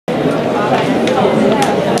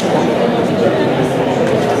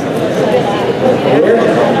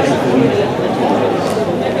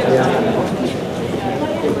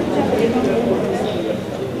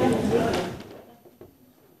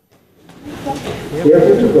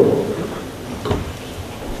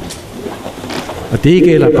Og det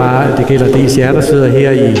gælder dels jer, der sidder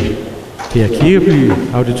her i Per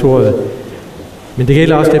Kirkeby-auditoriet, men det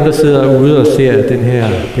gælder også dem, der sidder ude og ser den her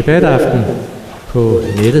debataften på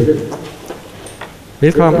nettet.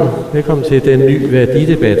 Velkommen til den nye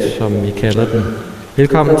værdidebat, som vi kalder den.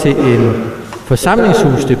 Velkommen til en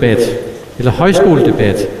forsamlingshusdebat, eller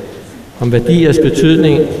højskoledebat, om værdiers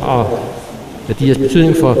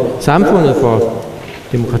betydning for samfundet, for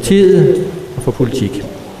demokratiet og for politik.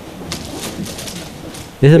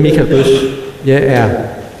 Jeg hedder Michael Bøss. Jeg er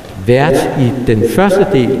vært i den første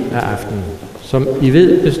del af aftenen. Som I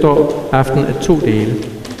ved, består aftenen af 2 dele.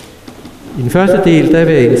 I den første del, der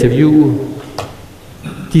vil jeg interviewe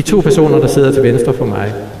de 2 personer, der sidder til venstre for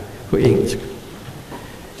mig på engelsk.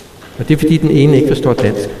 Og det er fordi, den ene ikke forstår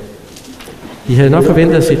dansk. I havde nok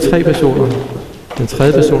forventet at se 3 personer. Den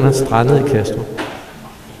 3. person, han strandede i Kastrup.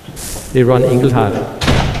 Det er Ron Engelhardt.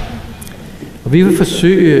 Og vi vil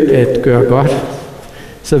forsøge at gøre godt,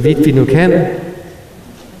 så vidt vi nu kan.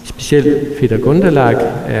 Specielt Peter Gunderlach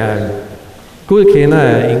er en god kender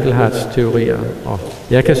af Engelhardts teorier, og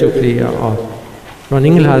jeg kan supplere, og Ron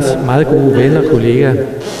Engelhardts meget gode ven og kollega,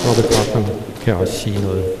 Robert Putnam, kan også sige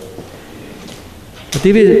noget. Og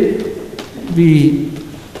det vil vi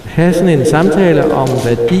have sådan en samtale om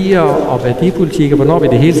værdier og værdipolitik, og hvornår vi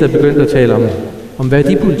det hele taget begyndt at tale om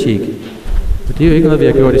værdipolitik. For det er jo ikke noget, vi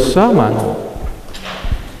har gjort i så mange år.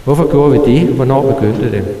 Hvorfor gjorde vi det? Hvornår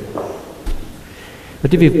begyndte det?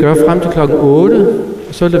 Og det vil vi gøre frem til klokken 8,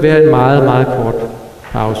 og så vil det være en meget, meget kort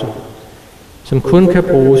pause, som kun kan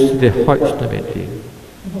bruges til det højst nødvendige.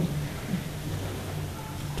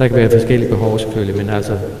 Der kan være forskellige behov selvfølgelig, men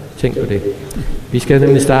altså tænk på det. Vi skal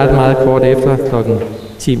nemlig starte meget kort efter klokken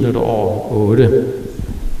 10 minutter over 8.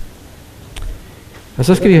 Og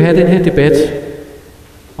så skal vi have den her debat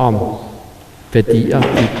om værdier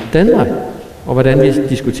i Danmark, og hvordan vi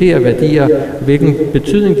diskuterer værdier, og hvilken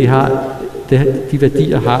betydning de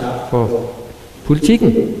værdier har for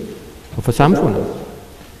politikken og for samfundet.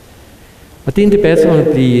 Og det er en debat, som vil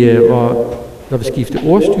blive, der vil skifte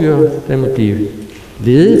ordstyre. Den vil blive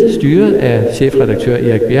styret af chefredaktør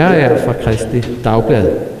Erik Bjerrager fra Kristeligt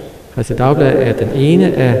Dagblad. Kristeligt Dagblad er den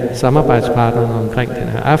ene af samarbejdspartnerne omkring den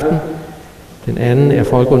her aften. Den anden er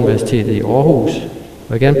Folkeuniversitetet i Aarhus. Og jeg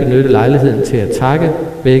vil gerne benytte lejligheden til at takke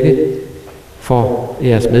begge for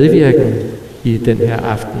jeres medvirken i den her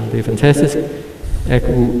aften. Det er fantastisk, at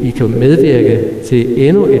I kan medvirke til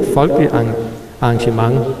endnu et folkeligt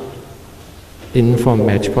arrangement inden for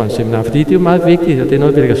Matchpoint seminar. Fordi det er jo meget vigtigt, og det er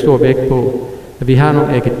noget, vi lægger stor vægt på, at vi har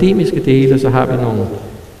nogle akademiske dele, og så har vi nogle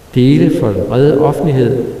dele for den brede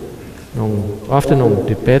offentlighed, ofte nogle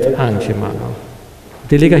debatarrangementer.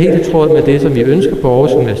 Det ligger helt i tråd med det, som vi ønsker på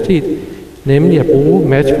Aarhus Universitet, nemlig at bruge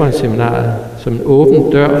Matchpoint-seminaret som en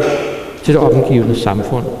åben dør til det omgivende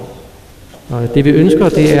samfund. Og det vi ønsker,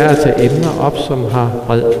 det er at tage emner op, som har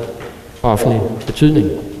bred offentlig betydning.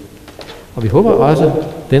 Og vi håber også,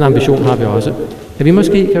 den ambition har vi også, at vi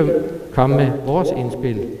måske kan komme med vores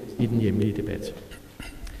indspil i den hjemlige debat.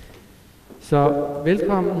 Så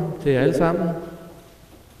velkommen til jer alle sammen,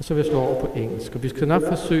 og så vil jeg slå over på engelsk. Og vi skal nok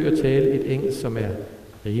forsøge at tale et engelsk, som er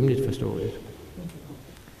rimeligt forståeligt.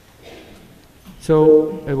 So,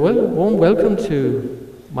 a warm welcome to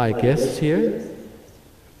my guests here.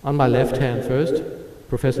 On my left hand first,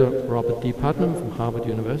 Professor Robert D. Putnam from Harvard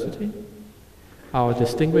University, our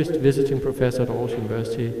distinguished visiting professor at Aarhus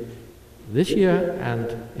University this year and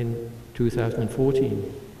in 2014.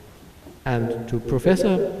 And to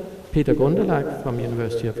Professor Peter Gunderlach from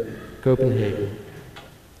University of Copenhagen.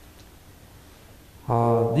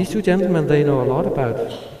 These 2 gentlemen, they know a lot about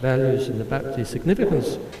values and about the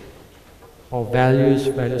significance of values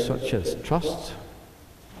such as trust,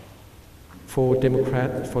 for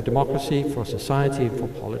democracy, for society, for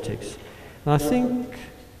politics. And I think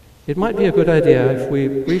it might be a good idea if we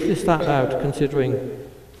briefly start out considering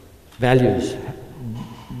values.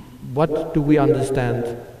 What do we understand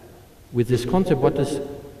with this concept? What does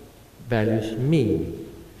values mean?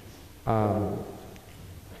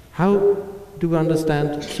 How do we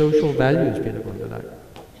understand social values, Peter Gunderlach?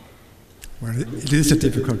 Well, it is a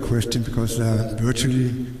difficult question because there are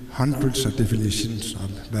virtually hundreds of definitions of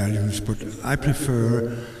values, but I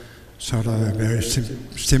prefer sort of a very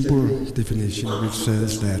simple definition which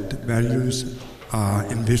says that values are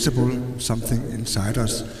invisible, something inside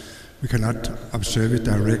us. We cannot observe it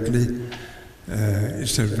directly.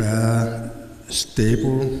 It's a rather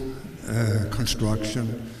stable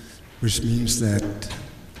construction, which means that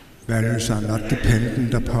values are not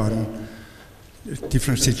dependent upon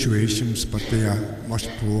different situations, but they are much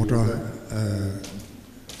broader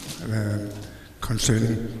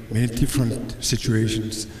concerning many different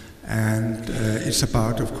situations, and it's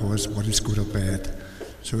about, of course, what is good or bad.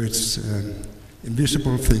 So it's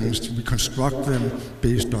invisible things. We construct them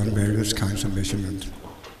based on various kinds of measurement.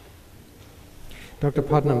 Dr.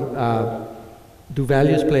 Putnam, do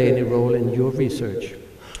values play any role in your research?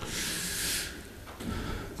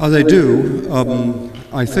 They do.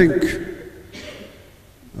 I think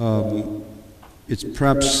it's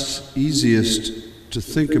perhaps easiest to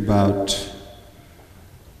think about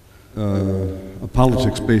a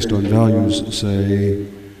politics based on values, say,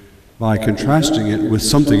 by contrasting it with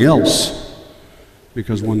something else,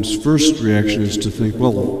 because one's first reaction is to think,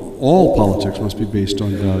 well, all politics must be based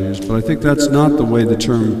on values, but I think that's not the way the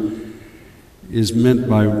term is meant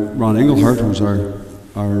by Ron Engelhardt, who's our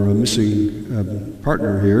missing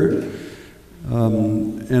partner here.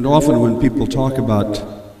 And often when people talk about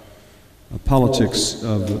politics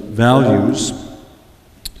of values,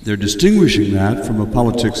 they're distinguishing that from a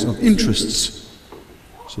politics of interests,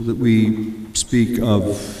 so that we speak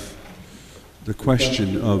of the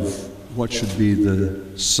question of what should be the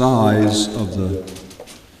size of the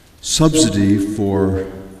subsidy for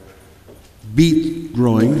beet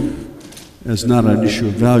growing as not an issue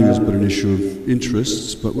of values but an issue of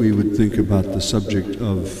interests, but we would think about the subject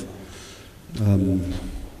of,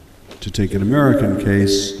 to take an American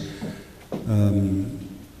case,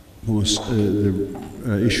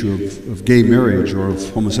 the issue of gay marriage or of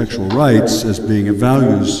homosexual rights as being a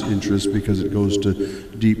values interest because it goes to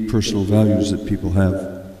deep personal values that people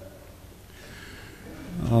have.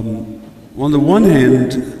 On the one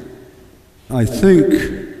hand, I think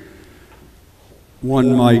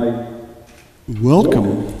one might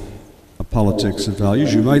welcome a politics of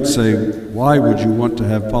values. You might say, why would you want to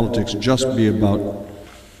have politics just be about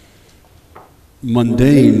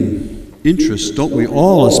mundane interests? Don't we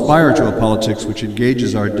all aspire to a politics which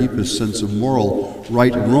engages our deepest sense of moral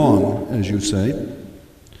right and wrong, as you say?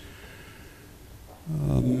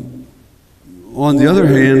 On the other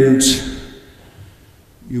hand,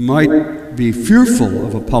 you might be fearful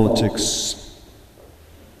of a politics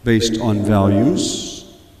based on values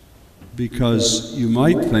because you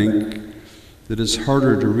might think that it's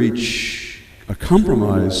harder to reach a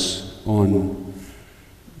compromise on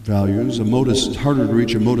values, it's harder to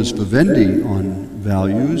reach a modus vivendi on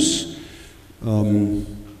values,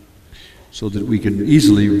 so that we can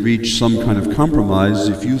easily reach some kind of compromise.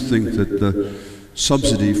 If you think that the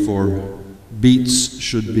subsidy for beets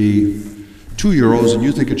should be €2 and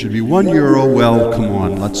you think it should be €1, well, come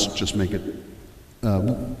on, let's just make it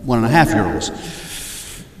 €1.50.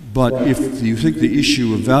 But if you think the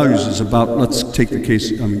issue of values is about, let's take the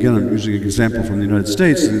case, again I'm using an example from the United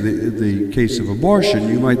States, the case of abortion,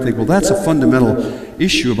 you might think, well, that's a fundamental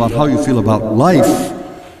issue about how you feel about life,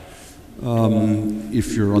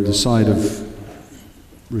 if you're on the side of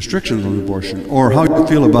restrictions on abortion, or how you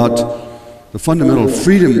feel about the fundamental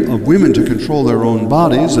freedom of women to control their own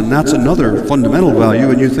bodies, and that's another fundamental value,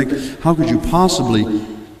 and you think, how could you possibly,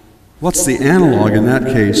 what's the analog in that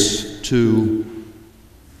case to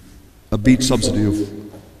a beet subsidy of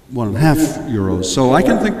 €1.50? So I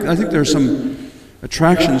think there are some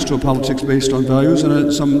attractions to a politics based on values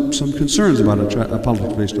and some concerns about a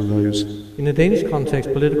politics based on values. In the Danish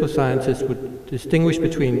context, political scientists would distinguish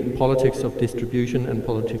between politics of distribution and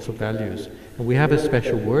politics of values. And we have a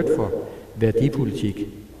special word for værdipolitik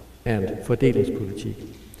and fordelingspolitik.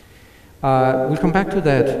 We'll come back to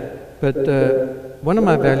that, but one of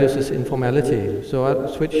my values is informality, so I'll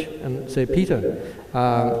switch and say, Peter,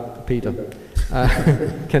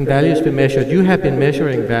 can values be measured? You have been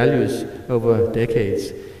measuring values over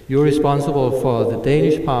decades. You're responsible for the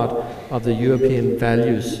Danish part of the European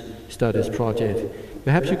Values Studies project.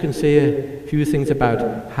 Perhaps you can say a few things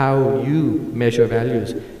about how you measure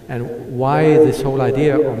values and why this whole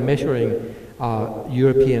idea of measuring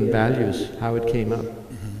European values, how it came up.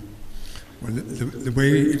 Well, the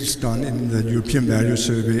way it's done in the European Value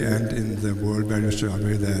Survey and in the World Value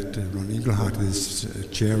Survey that Ron Engelhardt is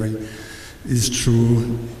chairing is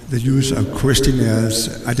through the use of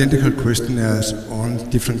questionnaires, identical questionnaires on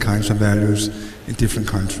different kinds of values in different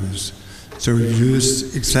countries. So we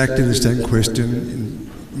use exactly the same question in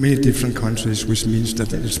many different countries, which means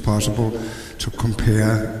that it is possible to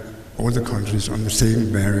compare all the countries on the same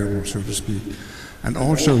variable, so to speak. And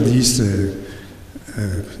also these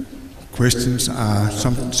questions are,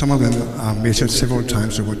 some of them are measured several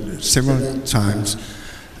times.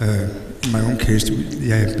 In my own case, they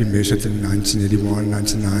have been measured in 1981,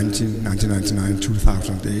 1990, 1999,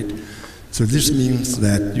 2008. So this means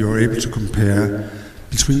that you're able to compare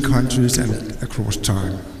between countries and across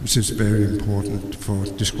time, which is very important for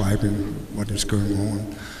describing what is going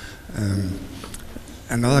on.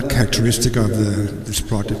 Another characteristic of this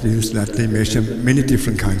project is that they measure many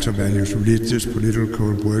different kinds of values: religious,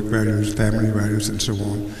 political, work values, family values, and so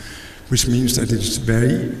on. Which means that it's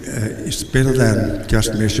better than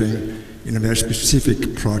just measuring in a very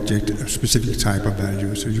specific project a specific type of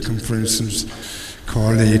value. So you can, for instance,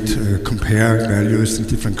 correlate, compare values in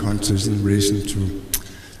different countries in relation to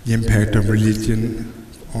the impact of religion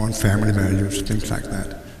on family values, things like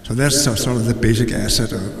that. So that's sort of the basic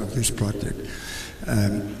asset of this project.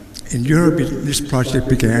 In Europe, this project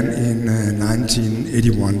began in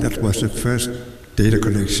 1981. That was the first data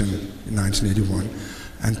collection in 1981.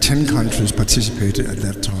 And 10 countries participated at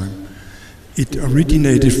that time. It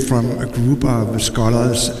originated from a group of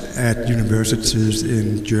scholars at universities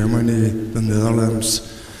in Germany, the Netherlands,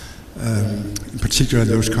 in particular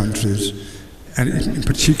those countries, and in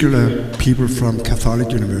particular people from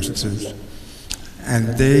Catholic universities.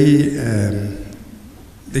 And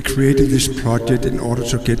they created this project in order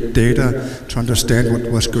to get data to understand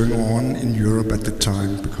what was going on in Europe at the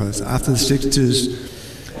time, because after the 60s,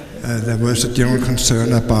 there was a general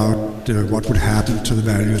concern about what would happen to the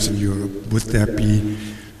values in Europe. Would there be,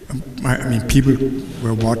 people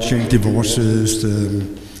were watching divorces,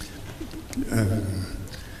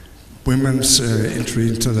 women's entry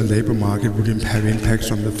into the labor market would have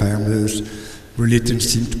impacts on the families, religion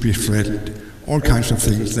seemed to be threatened, all kinds of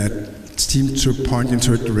things that seemed to point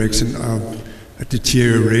into a direction of a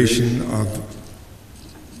deterioration of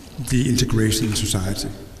the integration in society.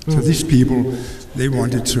 So these people, they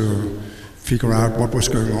wanted to figure out what was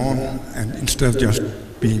going on, and instead of just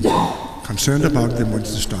being concerned about it, they wanted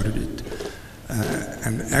to study it.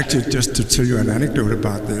 And actually, just to tell you an anecdote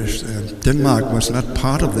about this, Denmark was not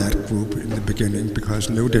part of that group in the beginning because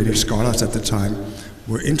no Danish scholars at the time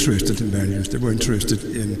were interested in values. They were interested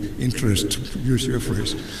in interest, to use your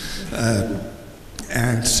phrase.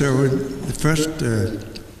 And so the first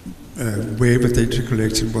wave of data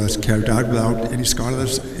collection was carried out without any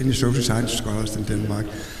scholars, any social science scholars in Denmark,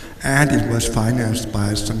 and it was financed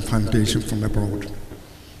by some foundation from abroad.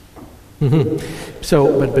 Mm-hmm.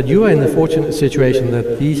 So, but you are in the fortunate situation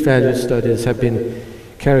that these value studies have been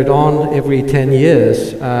carried on every 10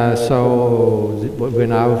 years, so we're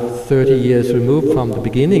now 30 years removed from the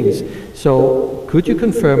beginnings. So could you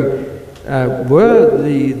confirm, were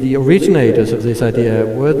the originators of this idea,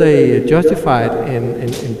 were they justified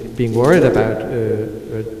in being worried about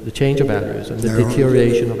the change of values and the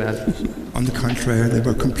deterioration of values? On the contrary, they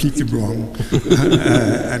were completely wrong.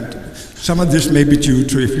 And some of this may be due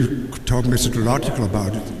to, if you talk methodological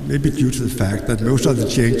about it, maybe due to the fact that most of the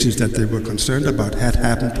changes that they were concerned about had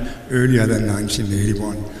happened earlier than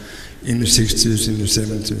 1981, in the 60s, in the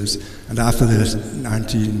 70s, and after the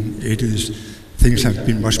 1980s, things have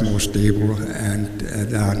been much more stable, and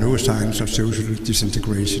there are no signs of social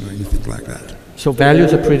disintegration or anything like that. So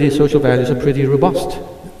social values are pretty robust?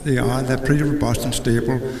 They're pretty robust and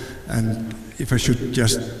stable, and if I should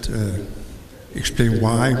just explain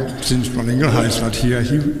why, since Ron Engelhardt is not here,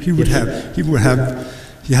 he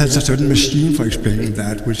has a certain machine for explaining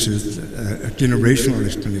that, which is a generational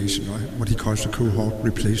explanation, or what he calls a cohort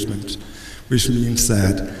replacement, which means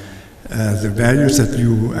that the values that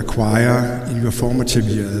you acquire in your formative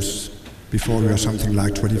years, before you are something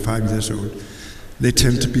like 25 years old, they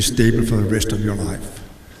tend to be stable for the rest of your life.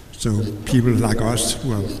 So people like us,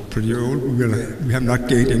 who are pretty old, we have not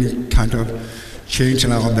gained any kind of change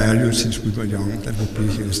in our values since we were young. That would be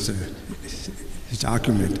his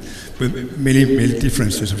argument. But many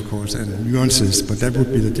differences, of course, and nuances, but that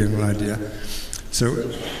would be the general idea. So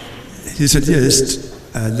his idea is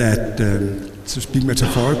that, to speak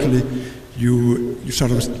metaphorically, you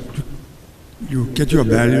get your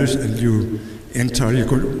values and you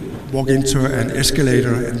walk into an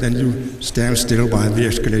escalator, and then you stand still while the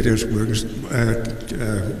escalator is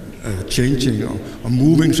changing or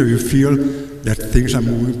moving, so you feel that things are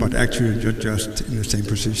moving, but actually you're just in the same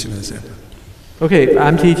position as ever. Okay,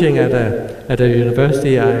 I'm teaching at a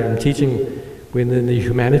university. I'm teaching within the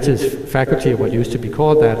humanities faculty, what used to be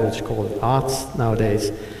called that, which is called arts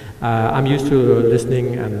nowadays. I'm used to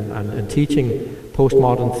listening and teaching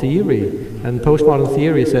postmodern theory, and postmodern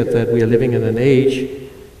theory said that we are living in an age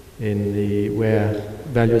where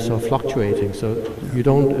values are fluctuating. So you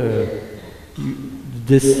don't.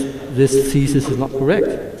 This thesis is not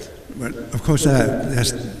correct. Well, of course,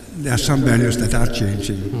 there are some values that are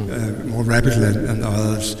changing more rapidly than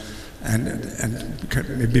others, and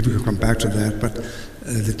maybe we can come back to that. But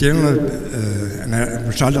the general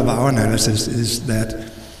result of our analysis is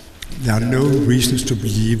that there are no reasons to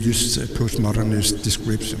believe this postmodernist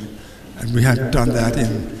description, and we have done that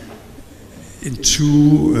in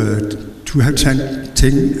two have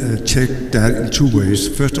checked that in two ways.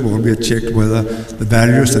 First of all, we have checked whether the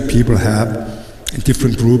values that people have in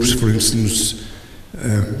different groups, for instance,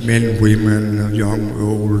 men, women, young,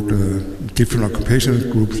 old, different occupational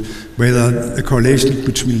groups, whether the correlation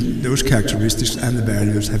between those characteristics and the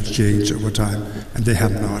values have changed over time, and they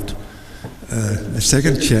have not. The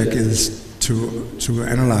second check is to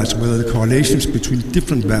analyze whether the correlations between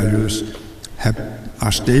different values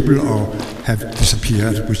are stable or have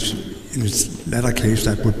disappeared, which in its latter case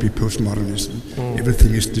that would be postmodernism.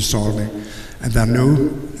 Everything is dissolving, and there are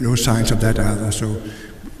no signs of that either. So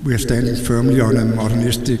we are standing firmly on a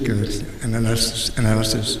modernistic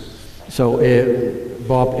analysis. So,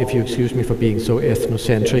 Bob, if you excuse me for being so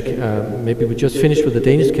ethnocentric, maybe we just finish with the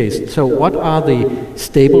Danish case. So what are the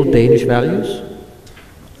stable Danish values?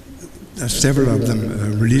 There are several of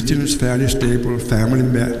them. Religion is fairly stable, family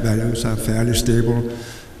values are fairly stable,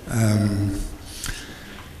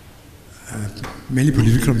 many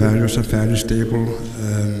political values are fairly stable,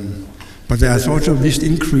 but there's also this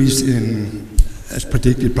increase in, as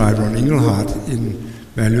predicted by Ron Engelhardt, in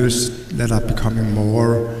values that are becoming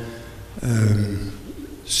more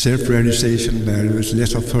self-realization values,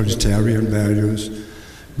 less authoritarian values.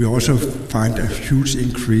 We also find a huge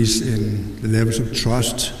increase in the levels of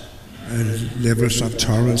trust, levels of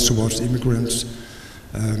tolerance towards immigrants,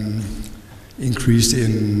 increase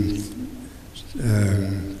in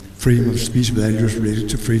freedom of speech values related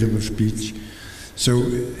to freedom of speech. So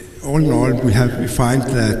all in all, we find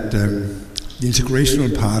that the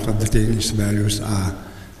integrational part of the Danish values are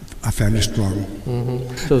fairly strong.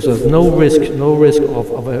 Mm-hmm. So there's no risk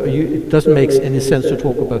of it doesn't make any sense to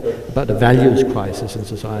talk about a values crisis in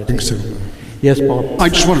society. I think so. Yes, Bob. I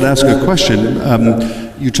just wanted to ask a question.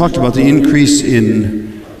 You talked about the increase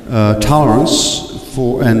in tolerance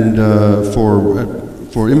for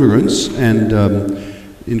immigrants and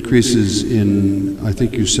increases in, I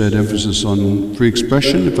think you said, emphasis on free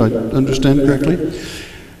expression, if I understand correctly.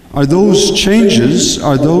 Are those changes,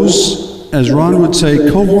 as Ron would say,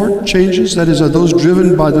 cohort changes? That is, are those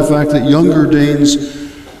driven by the fact that younger Danes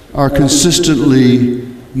are consistently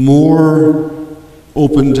more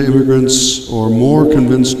open to immigrants or more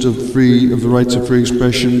convinced of the rights of free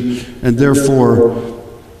expression, and therefore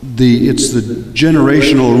it's the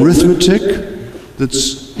generational arithmetic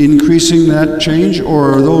that's increasing that change,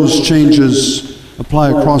 or are those changes apply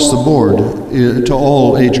across the board to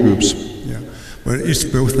all age groups? Well, it's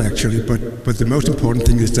both actually, but the most important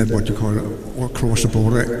thing is that what you call across the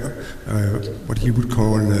border, what he would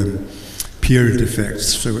call period effects.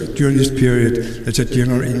 So during this period, there's a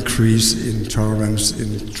general increase in tolerance,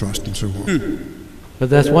 in trust, and so on. But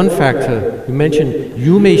there's one factor. You mentioned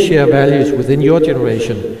you may share values within your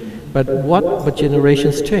generation, but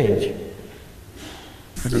generations change.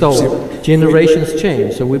 So generations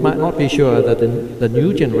change, so we might not be sure that the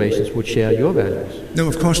new generations would share your values. No,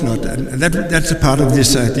 of course not, and that's a part of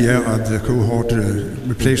this idea of the cohort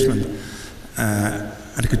replacement.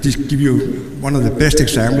 I could just give you one of the best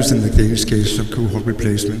examples in the Danish case of cohort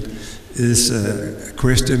replacement is a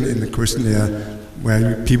question in the questionnaire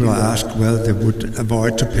where people are asked whether they would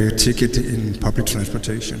avoid to pay a ticket in public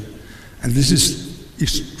transportation. And this is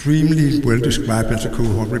extremely well described as a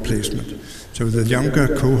cohort replacement. So the younger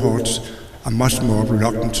cohorts are much more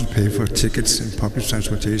reluctant to pay for tickets in public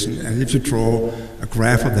transportation. And if you draw a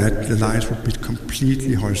graph of that, the lines would be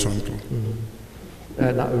completely horizontal.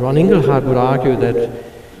 Mm-hmm. Ron Engelhardt would argue that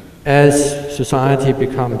as society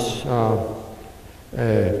becomes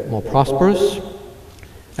more prosperous,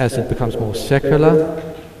 as it becomes more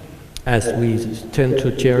secular, as we tend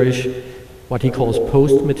to cherish what he calls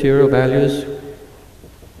post-material values,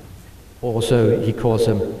 also he calls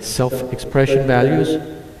them self-expression values,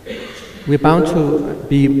 we're bound to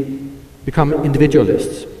become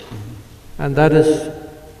individualists. And that is,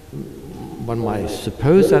 one might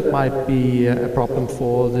suppose that might be a problem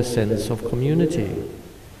for the sense of community.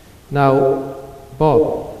 Now,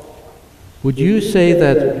 Bob, would you say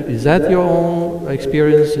that, is that your own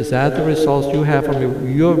experience, is that the results you have from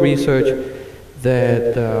your research,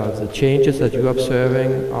 that the changes that you're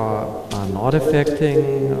observing are not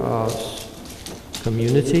affecting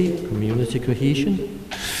community cohesion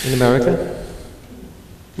in America?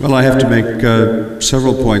 Well, I have to make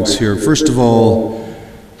several points here. First of all,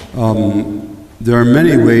 there are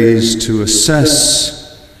many ways to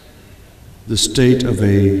assess the state of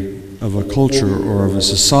a culture or of a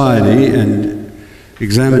society, and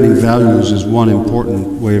examining values is one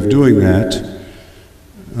important way of doing that.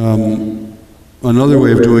 Another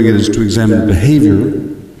way of doing it is to examine behavior.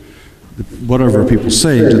 whatever people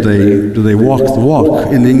say, do they walk the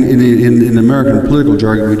walk? In American political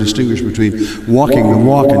jargon, we distinguish between walking the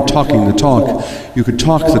walk and talking the talk. You could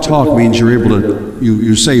talk the talk means you're able to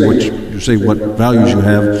you say what values you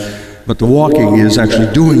have, but the walking is actually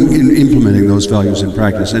implementing those values in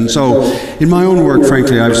practice. And so, in my own work,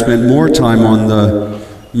 frankly, I've spent more time on the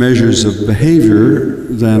measures of behavior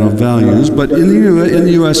than of values. But in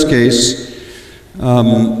the U.S. case,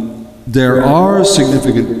 there are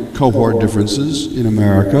significant cohort differences in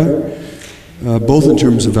America, both in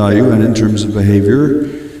terms of value and in terms of behavior.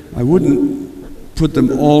 I wouldn't put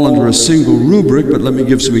them all under a single rubric, but let me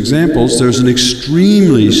give some examples. There's an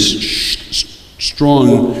extremely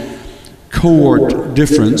strong cohort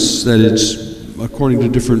difference, that it's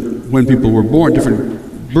according to when people were born,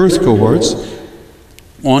 different birth cohorts,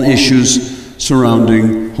 on issues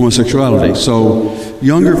surrounding homosexuality. So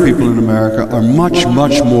younger people in America are much,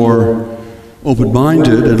 much more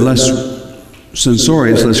open-minded and less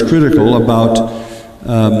censorious, less critical about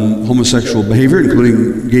homosexual behavior,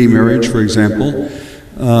 including gay marriage, for example,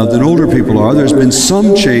 than older people are. There's been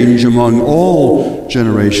some change among all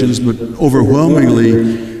generations, but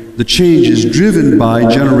overwhelmingly the change is driven by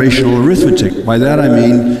generational arithmetic. By that I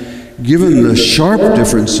mean, given the sharp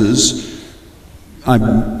differences,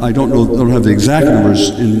 I don't have the exact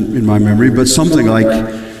numbers in my memory, but something like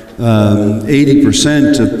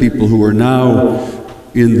 80% of people who are now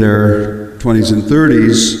in their 20s and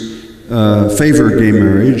 30s favor gay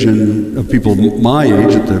marriage, and of people my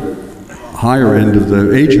age, at the higher end of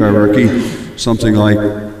the age hierarchy, something like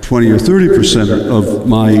 20 or 30% of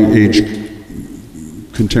my age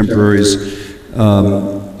contemporaries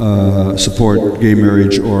support gay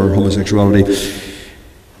marriage or homosexuality.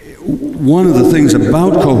 One of the things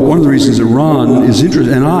about one of the reasons Iran is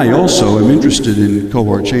interested, and I also am interested in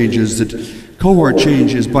cohort change, is that cohort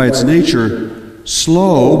change is by its nature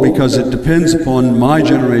slow, because it depends upon my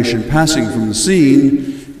generation passing from the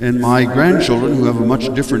scene and my grandchildren, who have a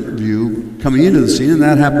much different view, coming into the scene, and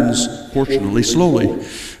that happens, fortunately, slowly.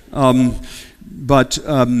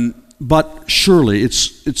 But surely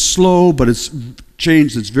it's slow, but it's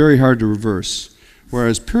change that's very hard to reverse.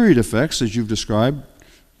 Whereas period effects, as you've described,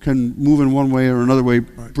 can move in one way or another way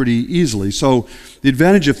pretty easily. So the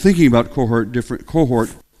advantage of thinking about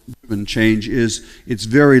cohort-driven change is it's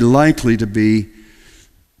very likely to be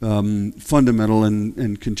fundamental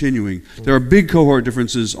and continuing. There are big cohort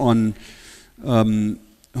differences on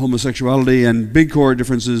homosexuality, and big cohort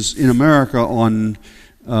differences in America on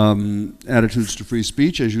attitudes to free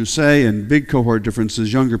speech, as you say, and big cohort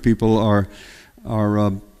differences. Younger people are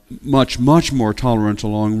much more tolerant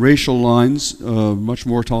along racial lines, much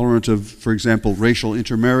more tolerant of, for example, racial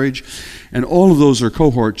intermarriage, and all of those are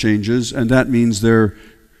cohort changes, and that means they're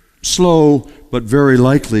slow but very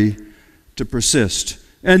likely to persist.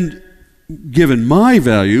 And given my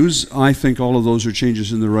values, I think all of those are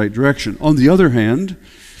changes in the right direction. On the other hand,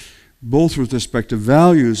 both with respect to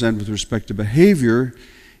values and with respect to behavior,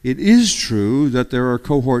 it is true that there are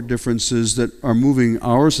cohort differences that are moving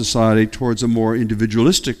our society towards a more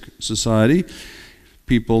individualistic society,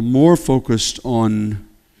 people more focused on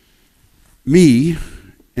me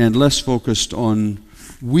and less focused on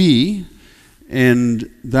we, and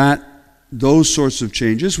that those sorts of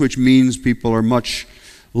changes, which means people are much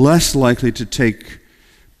less likely to take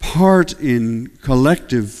part in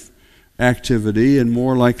collective activity and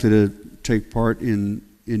more likely to take part in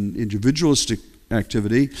individualistic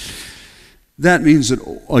activity. That means that,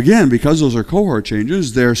 again, because those are cohort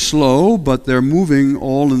changes, they're slow, but they're moving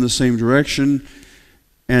all in the same direction.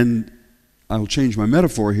 And I'll change my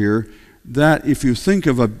metaphor here, that if you think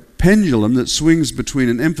of a pendulum that swings between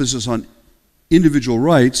an emphasis on individual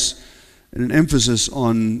rights and an emphasis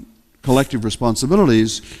on collective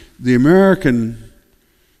responsibilities, the American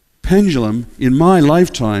pendulum in my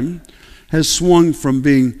lifetime has swung from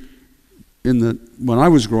being, when I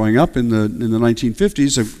was growing up in the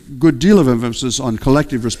 1950s, a good deal of emphasis on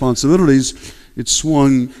collective responsibilities. It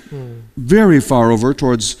swung very far over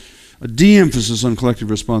towards a de-emphasis on collective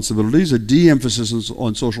responsibilities, a de-emphasis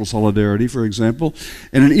on social solidarity, for example,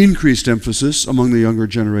 and an increased emphasis among the younger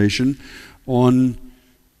generation on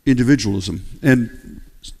individualism. And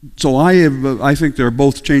so I think there are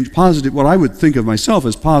both positive, what I would think of myself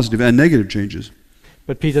as positive and negative changes.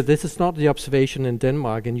 But Peter, this is not the observation in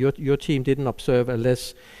Denmark, and your team didn't observe a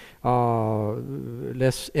less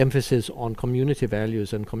emphasis on community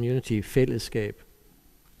values and community fællesskab.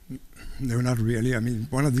 No, not really. I mean,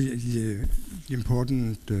 one of the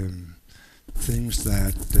important things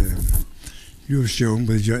that you've shown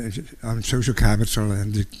with on social capital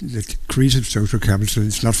and the decrease of social capital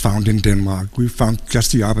is not found in Denmark. We found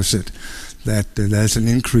just the opposite. that there's an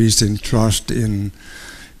increase in trust in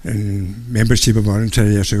membership of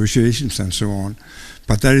voluntary associations and so on.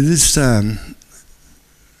 But there is,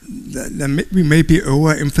 we may be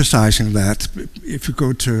overemphasizing that if you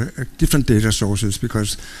go to different data sources,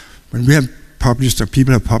 because when we have published, or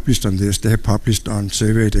people have published on this, they have published on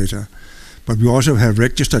survey data. But we also have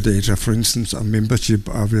register data, for instance, on membership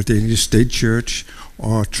of the Danish state church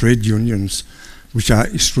or trade unions, which are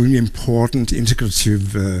extremely important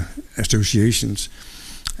integrative associations.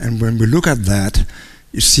 And when we look at that,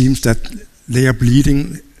 it seems that they are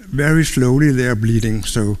bleeding very slowly. They are bleeding,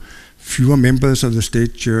 so fewer members of the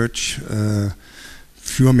state church,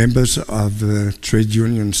 fewer members of trade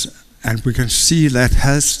unions, and we can see that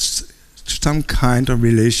has some kind of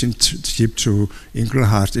relationship to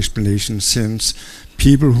Gunderlach's explanation, since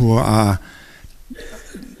people who are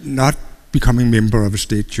not becoming member of a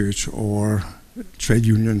state church or trade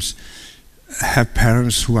unions have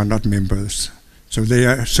parents who are not members. So they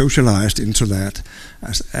are socialized into that.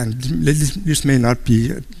 And this may not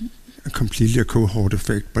be completely a cohort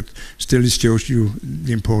effect, but still it shows you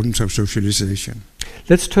the importance of socialization.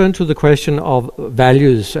 Let's turn to the question of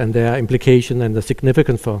values and their implication and the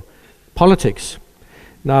significance for politics.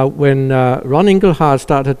 Now, when Ron Gunderlach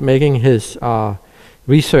started making his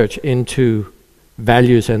research into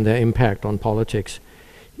values and their impact on politics,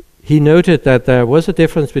 he noted that there was a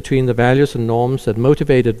difference between the values and norms that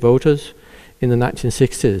motivated voters in the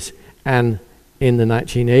 1960s and in the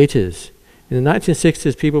 1980s. In the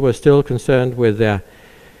 1960s, people were still concerned with their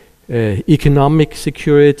economic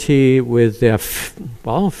security, with their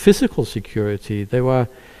physical security. They were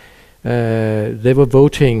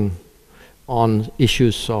voting on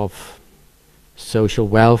issues of social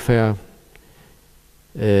welfare,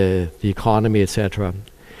 the economy, etc.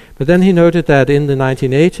 But then he noted that in the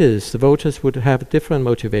 1980s, the voters would have different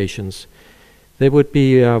motivations. They would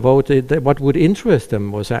be what would interest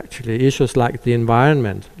them was actually issues like the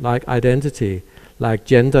environment, like identity, like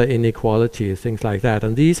gender inequality, things like that.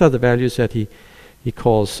 And these are the values that he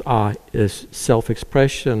calls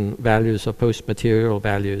self-expression values or post-material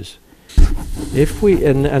values. If we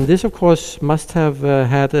and this of course must have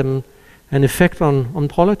had an effect on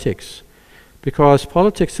politics, because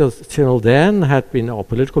politics till then had been, or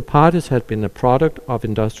political parties had been, a product of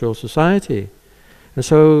industrial society. And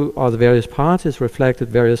so the various parties reflected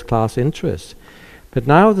various class interests. But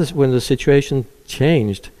now, when the situation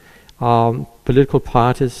changed, political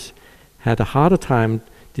parties had a harder time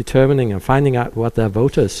determining and finding out what their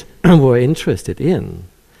voters were interested in.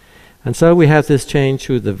 And so we have this change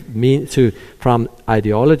from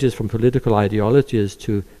ideologies, from political ideologies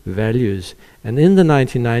to values. And in the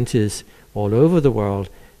 1990s, all over the world,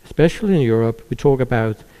 especially in Europe, we talk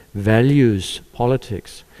about values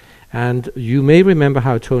politics. And you may remember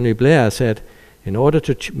how Tony Blair said, in order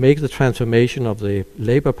to make the transformation of the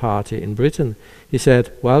Labour Party in Britain, he said,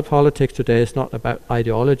 well, politics today is not about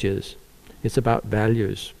ideologies, it's about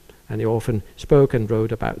values. And he often spoke and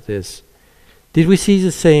wrote about this. Did we see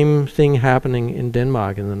the same thing happening in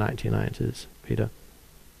Denmark in the 1990s, Peter?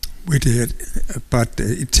 We did, but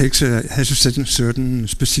it has a certain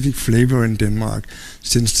specific flavor in Denmark,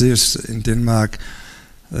 since this in Denmark,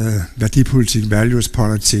 værdipolitik, values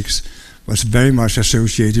politics, was very much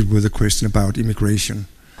associated with the question about immigration.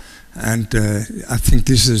 And I think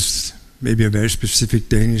this is maybe a very specific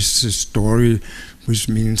Danish story, which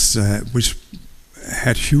means which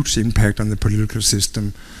had huge impact on the political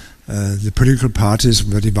system. The political parties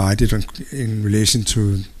were divided in relation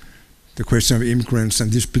to the question of immigrants,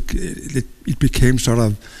 and this it became sort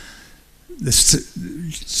of the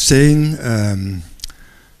saying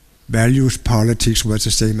values politics was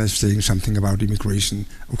the same as saying something about immigration.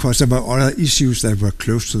 Of course, there were other issues that were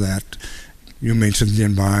close to that. You mentioned the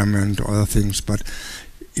environment, other things, but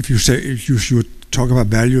if you should talk about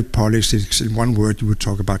value politics in one word, you would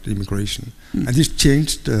talk about immigration. And this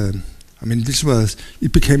changed.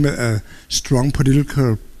 It became a strong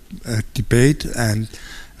political debate and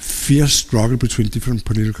fierce struggle between different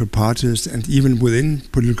political parties, and even within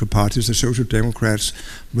political parties, the Social Democrats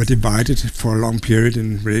were divided for a long period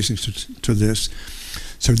in relation to this.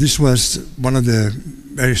 So this was one of the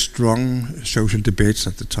very strong social debates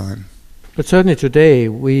at the time. But certainly today,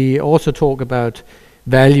 we also talk about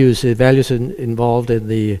values involved in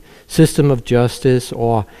the system of justice,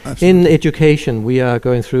 or absolutely, in education. We are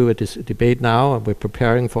going through a debate now, and we're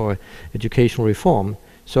preparing for educational reform.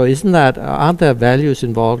 So aren't there values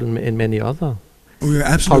involved in many other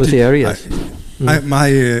policy areas?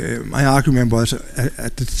 My argument was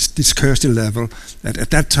at the discursive level that at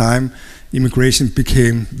that time immigration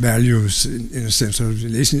became values in a sense of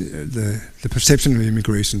relation, the perception of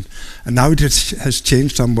immigration. And now it has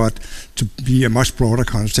changed somewhat to be a much broader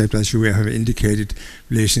concept, as you have indicated,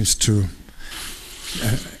 relations to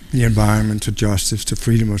the environment, to justice, to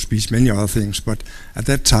freedom of speech, many other things. But at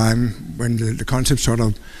that time, when the concept sort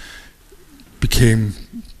of became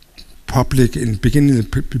public, in the beginning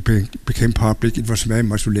it became public, it was very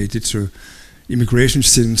much related to immigration,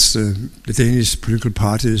 since the Danish political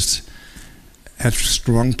parties had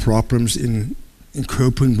strong problems in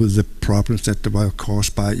coping with the problems that were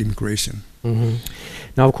caused by immigration. Mm-hmm.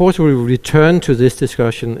 Now, of course, we will return to this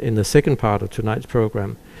discussion in the second part of tonight's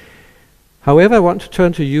program. However, I want to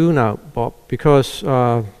turn to you now, Bob, because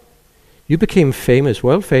you became famous,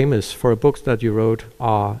 well famous, for a book that you wrote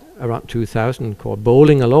around 2000 called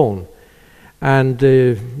Bowling Alone. And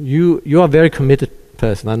you are a very committed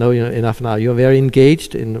person. I know you enough now. You're very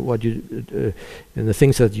engaged in what you, in the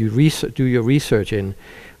things that you do your research in.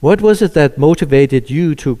 What was it that motivated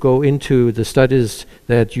you to go into the studies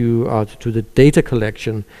that you to the data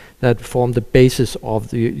collection that formed the basis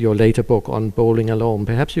of your later book on Bowling Alone?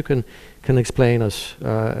 Perhaps you can explain us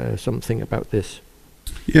something about this.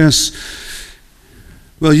 Yes.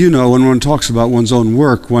 Well, you know, when one talks about one's own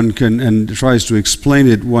work, one can, and tries to explain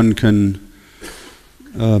it, one can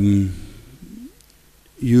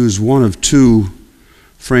use one of two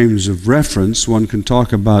frames of reference. One can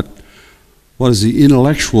talk about what is the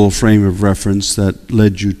intellectual frame of reference that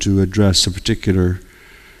led you to address a particular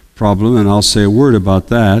problem, and I'll say a word about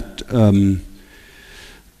that.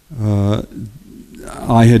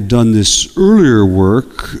 I had done this earlier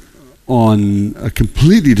work on a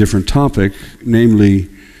completely different topic, namely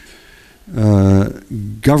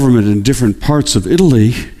government in different parts of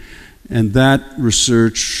Italy, and that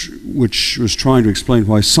research, which was trying to explain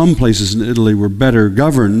why some places in Italy were better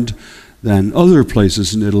governed than other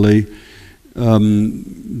places in Italy,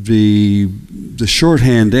 the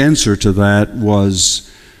shorthand answer to that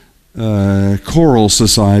was choral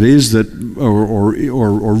societies that,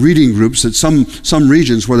 or reading groups, that some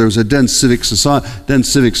regions where there was a dense civic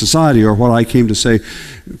society, or what I came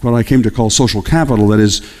to call social capital, that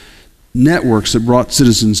is, networks that brought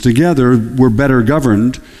citizens together, were better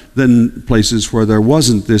governed than places where there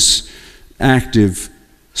wasn't this active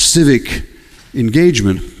civic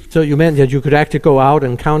engagement. So you meant that you could actually go out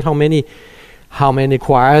and count how many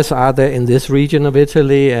choirs are there in this region of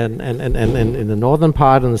Italy, and in the northern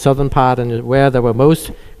part and the southern part, and where there were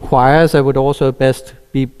most choirs, there would also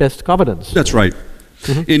be best governance. That's right.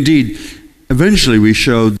 Mm-hmm. Indeed, eventually we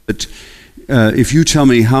showed that if you tell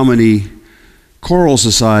me how many choral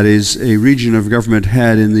societies a region of government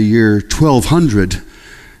had in the year 1200,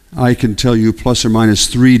 I can tell you plus or minus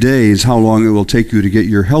 3 days how long it will take you to get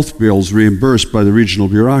your health bills reimbursed by the regional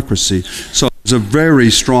bureaucracy. So there's a very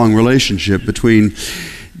strong relationship between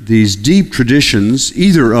these deep traditions,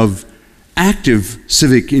 either of active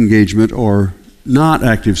civic engagement or not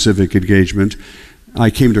active civic engagement. I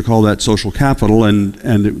came to call that social capital, and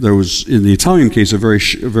there was, in the Italian case, a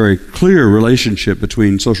very clear relationship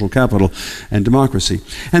between social capital and democracy.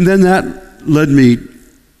 And then that led me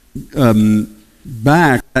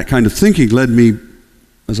back, that kind of thinking led me,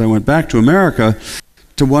 as I went back to America,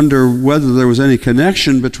 to wonder whether there was any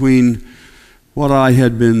connection between what I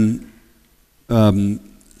had been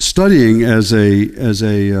studying as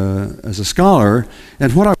a scholar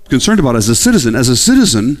and what I was concerned about as a citizen. As a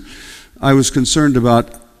citizen, I was concerned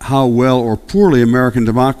about how well or poorly American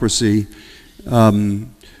democracy had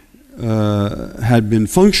been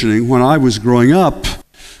functioning when I was growing up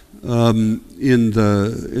in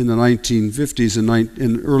the 1950s and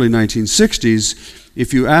early 1960s.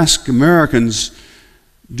 If you ask Americans,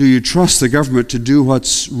 do you trust the government to do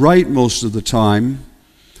what's right most of the time,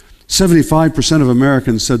 75% of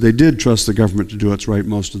Americans said they did trust the government to do what's right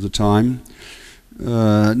most of the time.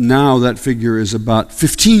 Now that figure is about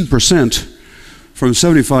 15%, from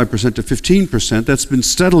 75% to 15%. That's been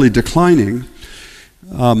steadily declining.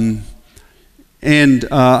 Of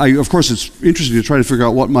course, it's interesting to try to figure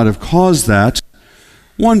out what might have caused that.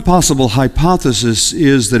 One possible hypothesis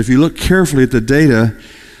is that if you look carefully at the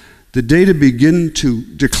data begin to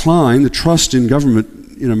decline, the trust in government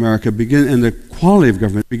in America and the quality of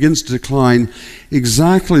government begins to decline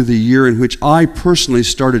exactly the year in which I personally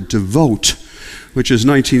started to vote, which is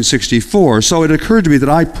 1964. So it occurred to me that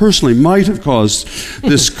I personally might have caused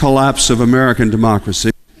this collapse of American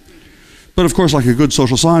democracy. But of course, like a good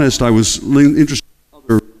social scientist, I was interested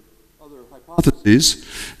in other hypotheses,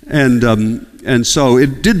 and so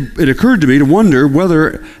it occurred to me to wonder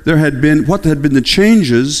whether what had been the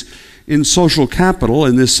changes in social capital,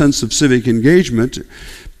 in this sense of civic engagement,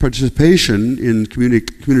 participation in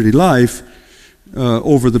community life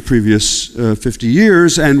over the previous 50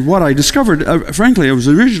 years. And what I discovered, frankly, I was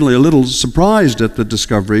originally a little surprised at the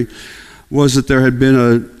discovery, was that there had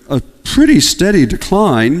been a pretty steady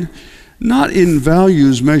decline, not in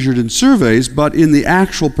values measured in surveys, but in the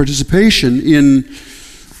actual participation in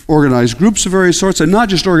organized groups of various sorts, and not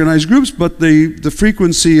just organized groups, but the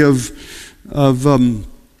frequency of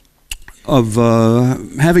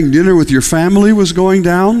having dinner with your family was going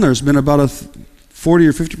down. There's been about a 40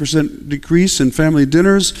 or 50% decrease in family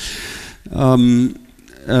dinners. There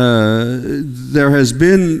has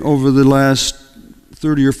been, over the last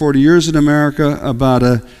 30 or 40 years in America, about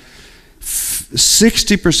a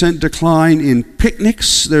 60% decline in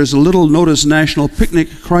picnics. There's a little noticed national picnic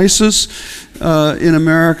crisis in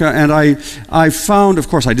America, and I found, of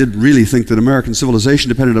course, I didn't really think that American civilization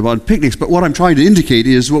depended upon picnics, but what I'm trying to indicate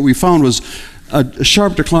is what we found was a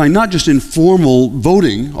sharp decline, not just in formal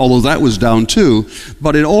voting, although that was down too,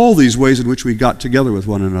 but in all these ways in which we got together with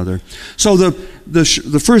one another. So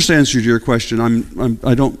the first answer to your question, I'm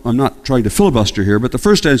not trying to filibuster here, but the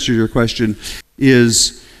first answer to your question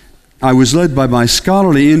is, I was led by my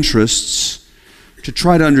scholarly interests to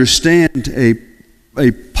try to understand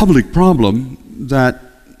a public problem that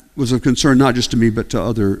was of concern not just to me but to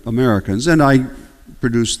other Americans. And I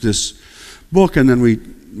produced this book, and then we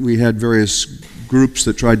had various groups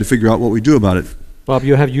that tried to figure out what we do about it. Bob,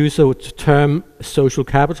 you have used the term social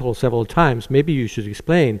capital several times. Maybe you should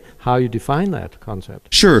explain how you define that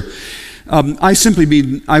concept. Sure. I simply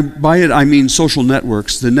mean, by it I mean social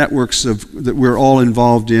networks, the networks that we're all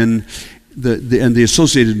involved in, and the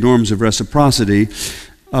associated norms of reciprocity.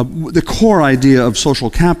 The core idea of social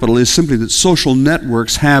capital is simply that social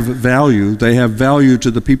networks have value. They have value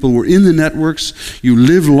to the people who are in the networks. You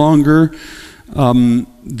live longer.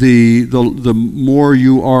 The more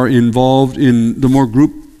you are involved in, the more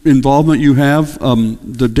group involvement you have.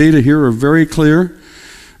 The data here are very clear.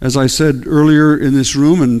 As I said earlier in this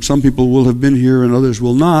room, and some people will have been here and others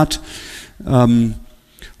will not,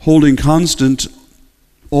 holding constant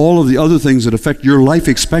all of the other things that affect your life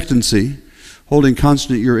expectancy, holding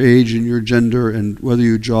constant your age and your gender and whether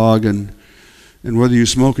you jog and whether you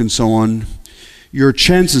smoke and so on, your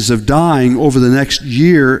chances of dying over the next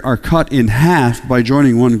year are cut in half by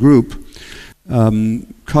joining one group,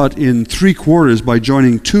 cut in 3/4 by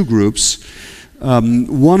joining two groups.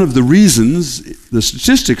 One of the reasons, the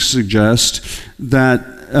statistics suggest, that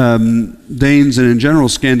Danes and in general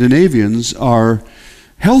Scandinavians are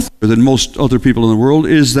healthier than most other people in the world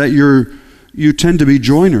is that you tend to be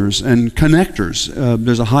joiners and connectors.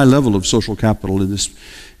 There's a high level of social capital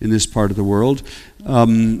in this part of the world.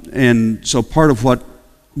 And so part of what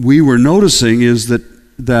we were noticing is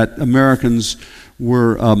that Americans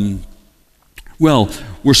were,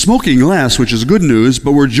 we're smoking less, which is good news,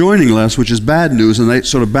 but we're joining less, which is bad news, and that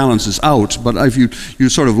sort of balances out. But if you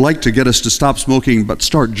sort of like to get us to stop smoking but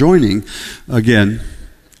start joining again.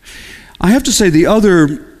 I have to say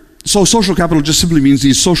so social capital just simply means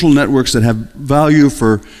these social networks that have value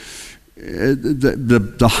for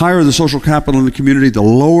the higher the social capital in the community, the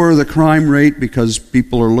lower the crime rate because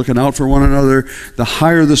people are looking out for one another. The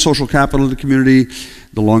higher the social capital in the community,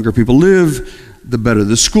 the longer people live, the better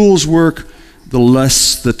the schools work, the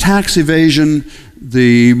less the tax evasion,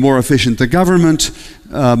 the more efficient the government.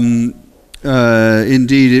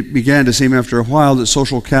 Indeed, it began to seem after a while that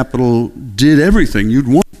social capital did everything you'd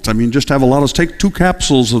want. I mean, just take 2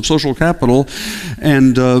 capsules of social capital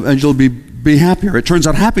and you'll be happier. It turns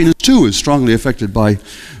out happiness too is strongly affected by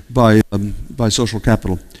social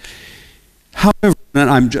capital. However, and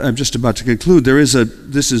I'm just about to conclude,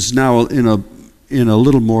 this is now in a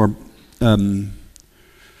little more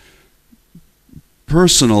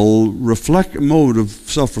personal mode of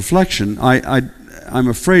self-reflection. I'm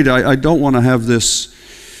afraid I don't want to have this,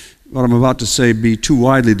 what I'm about to say, be too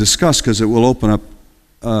widely discussed because it will open up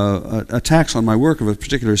attacks on my work of a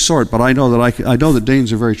particular sort. But I know that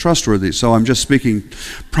Danes are very trustworthy, so I'm just speaking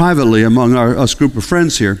privately among us group of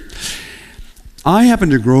friends here. I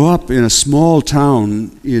happened to grow up in a small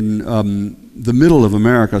town in the middle of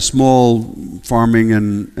America, small farming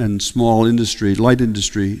and small industry, light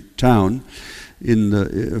industry town in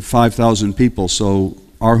the 5,000 people. So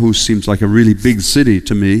Aarhus seems like a really big city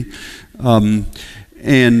to me.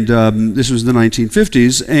 This was the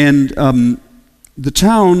 1950s. And the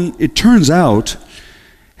town, it turns out,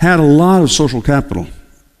 had a lot of social capital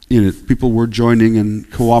in it. People were joining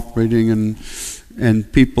and cooperating, and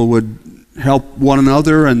people would help one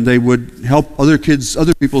another, and they would help other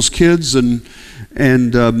people's kids, and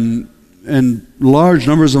large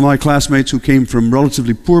numbers of my classmates who came from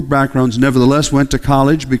relatively poor backgrounds nevertheless went to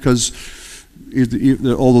college because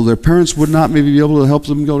although their parents would not maybe be able to help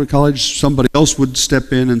them go to college, somebody else would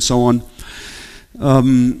step in and so on.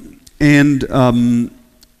 And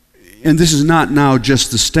this is not now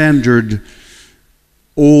just the standard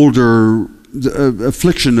older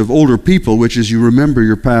affliction of older people, which is you remember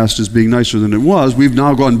your past as being nicer than it was. We've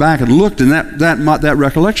now gone back and looked, and that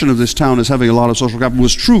recollection of this town as having a lot of social capital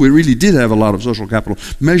was true. It really did have a lot of social capital.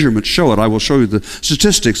 Measurements show it. I will show you the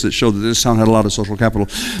statistics that show that this town had a lot of social capital.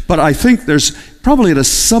 But I think there's probably at a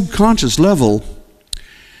subconscious level,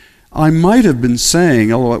 I might have been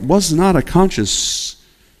saying, although it was not a conscious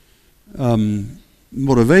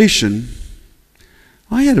motivation,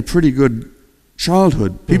 I had a pretty good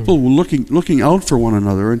childhood. People were looking out for one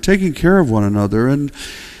another and taking care of one another, and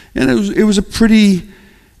it was a pretty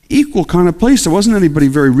equal kind of place. There wasn't anybody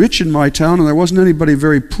very rich in my town, and there wasn't anybody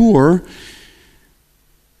very poor.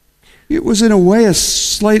 It was in a way a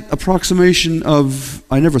slight approximation of,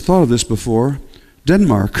 I never thought of this before,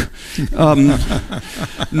 Denmark.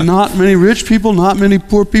 Not many rich people, not many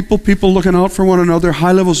poor people, people looking out for one another,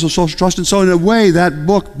 high levels of social trust. And so in a way, that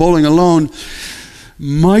book, Bowling Alone,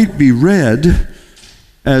 might be read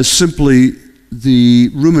as simply the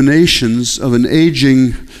ruminations of an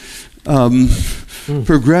aging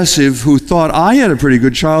progressive who thought, I had a pretty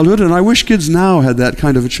good childhood, and I wish kids now had that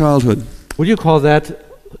kind of a childhood. Would you call that,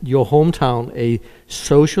 your hometown, a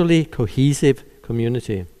socially cohesive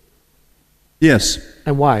community? Yes.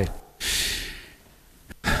 And why?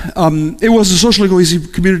 It was a socially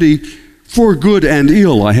cohesive community for good and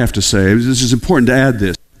ill, I have to say. This is important to add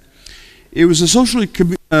this. It was a socially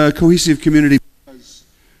cohesive community because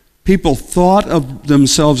people thought of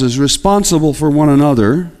themselves as responsible for one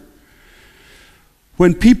another.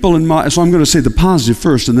 When people in my, so I'm going to say the positive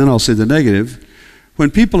first and then I'll say the negative. When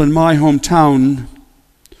people in my hometown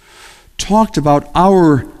talked about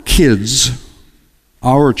our kids,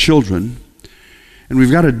 our children, and we've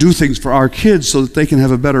got to do things for our kids so that they can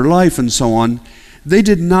have a better life and so on, they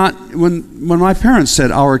did not, when my parents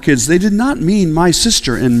said our kids, they did not mean my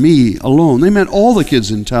sister and me alone. They meant all the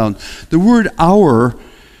kids in town. The word our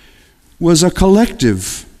was a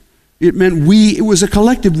collective. It meant we. It was a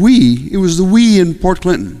collective we. It was the we in Port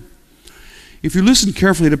Clinton. If you listen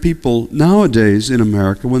carefully to people nowadays in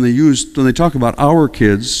America, when they talk about our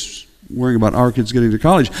kids, worrying about our kids getting to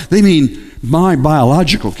college, they mean my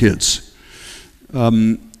biological kids.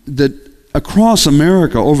 That across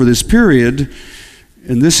America over this period,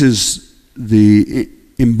 and this is the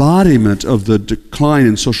embodiment of the decline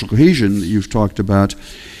in social cohesion that you've talked about,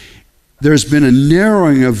 there's been a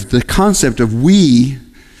narrowing of the concept of we.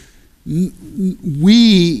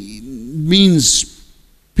 We means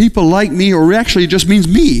people like me, or actually it just means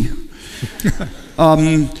me.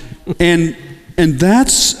 And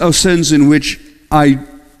that's a sense in which I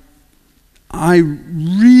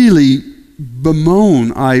really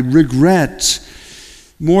bemoan, I regret,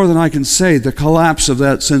 more than I can say, the collapse of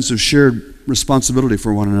that sense of shared responsibility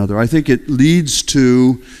for one another. I think it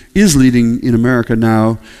is leading in America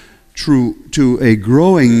now to a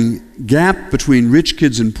growing gap between rich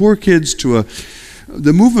kids and poor kids, to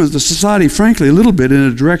the movement of the society, frankly, a little bit in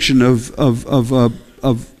a direction of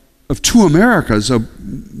two Americas, a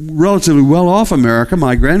relatively well-off America,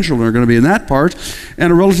 my grandchildren are going to be in that part,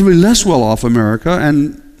 and a relatively less well-off America,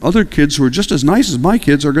 and other kids who are just as nice as my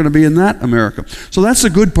kids are going to be in that America. So that's a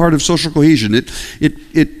good part of social cohesion.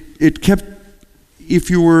 It kept, if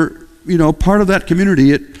you were, part of that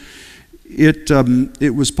community,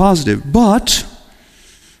 it was positive. But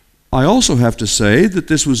I also have to say that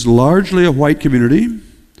this was largely a white community,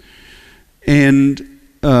 and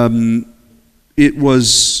it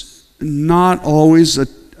was not always a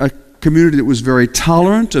community that was very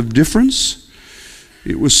tolerant of difference.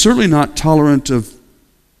 It was certainly not tolerant of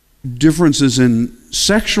differences in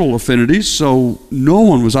sexual affinities, so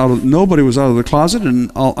nobody was out of the closet,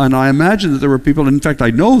 and I imagine that there were people, in fact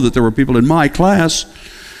I know that there were people in my class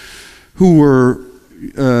who were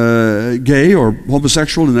gay or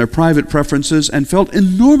homosexual in their private preferences and felt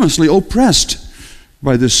enormously oppressed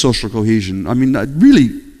by this social cohesion. I mean,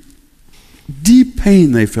 really deep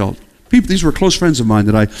pain they felt. These were close friends of mine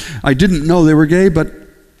that I didn't know they were gay, but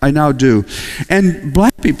I now do. And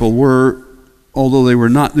black people were, although they were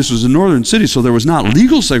not, this was a northern city, so there was not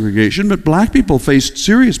legal segregation, but black people faced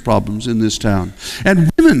serious problems in this town.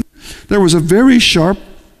 And women, there was a very sharp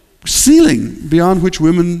ceiling beyond which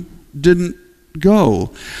women didn't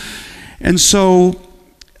go. And so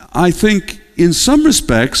I think in some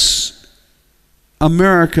respects,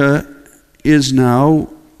 America is now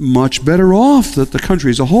much better off, that the country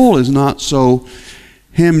as a whole is not so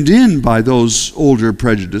hemmed in by those older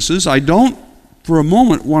prejudices. I don't for a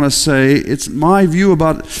moment want to say it's my view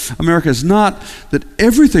about America is not that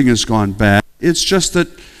everything has gone bad. It's just that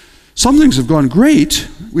some things have gone great.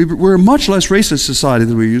 We're a much less racist society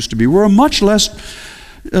than we used to be. We're a much less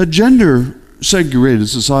gender segregated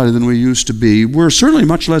society than we used to be. We're certainly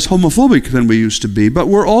much less homophobic than we used to be, but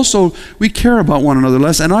we care about one another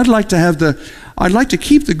less, and I'd like to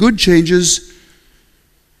keep the good changes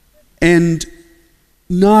and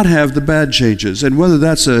not have the bad changes. And whether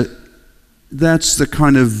that's the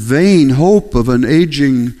kind of vain hope of an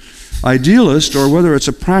aging idealist or whether it's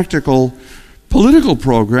a practical political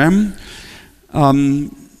program,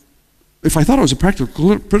 if I thought it was a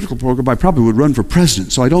practical political program, I probably would run for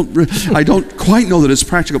president. So I don't quite know that it's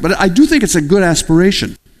practical, but I do think it's a good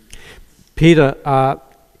aspiration. Peter,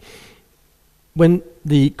 when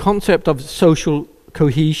the concept of social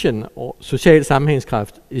cohesion or social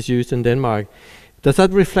sammenhængskraft is used in Denmark, does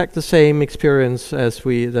that reflect the same experience as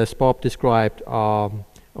Bob described,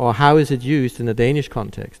 or how is it used in a Danish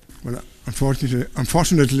context? Well,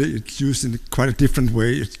 unfortunately, it's used in quite a different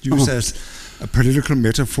way. It's used as a political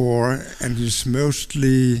metaphor, and is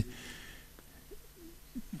mostly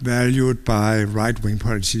valued by right-wing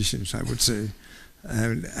politicians, I would say.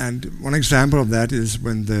 And one example of that is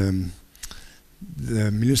when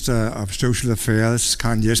the Minister of Social Affairs,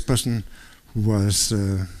 Karen Jespersen, who was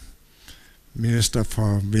Minister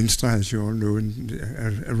for Venstre, as you all know,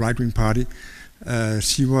 a right-wing party,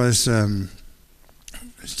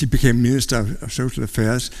 she became Minister of Social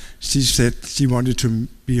Affairs. She said she wanted to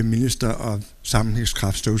be a Minister of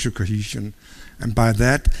Sammenhængskraft, social cohesion. And by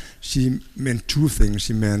that, she meant two things.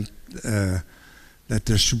 She meant that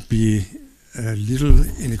there should be little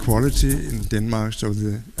inequality in Denmark, so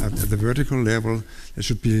at the vertical level,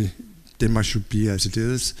 Denmark should be, as it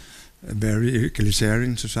is, a very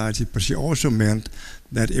egalitarian society. But she also meant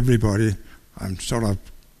that everybody, I'm sort of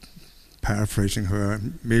paraphrasing her,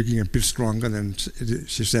 making it a bit stronger than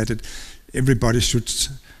she said it, everybody should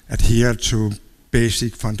adhere to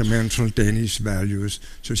basic fundamental Danish values.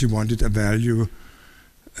 So she wanted a value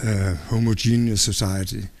homogeneous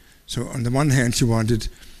society. So on the one hand, she wanted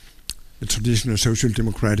the traditional social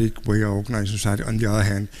democratic way of organizing society. On the other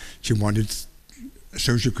hand, she wanted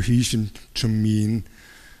social cohesion to mean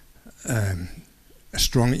a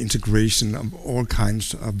strong integration of all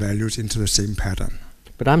kinds of values into the same pattern.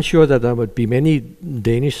 But I'm sure that there would be many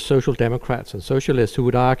Danish social democrats and socialists who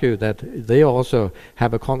would argue that they also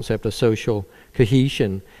have a concept of social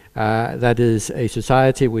cohesion, that is a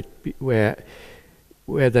society where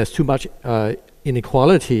there's too much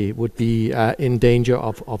inequality would be in danger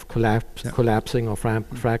of collapsing or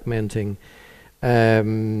fragmenting.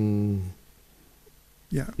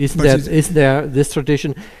 Isn't there this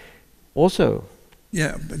tradition also?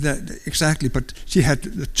 Yeah, exactly. But she had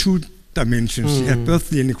the two dimensions. She had both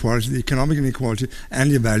the inequality, the economic inequality,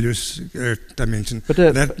 and the values dimension.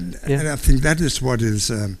 And I think that is what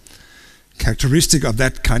is characteristic of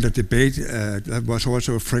that kind of debate. There was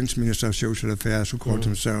also a French Minister of Social Affairs who called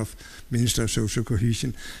himself Minister of Social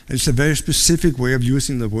Cohesion. And it's a very specific way of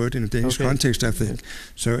using the word in a Danish context, I think.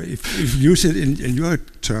 So if you use it in your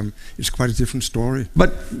term, it's quite a different story.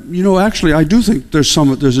 But, actually, I do think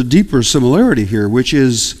there's a deeper similarity here, which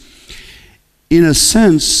is, in a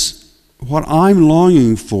sense, what I'm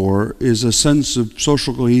longing for is a sense of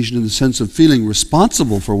social cohesion in the sense of feeling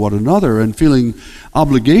responsible for one another and feeling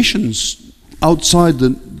obligations outside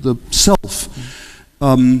the self,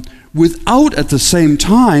 without at the same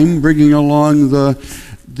time bringing along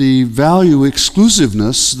the value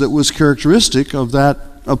exclusiveness that was characteristic of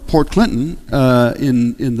Port Clinton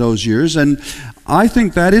in those years. And I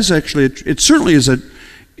think that is actually, it certainly is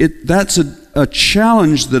that's a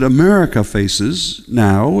challenge that America faces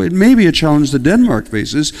now. It may be a challenge that Denmark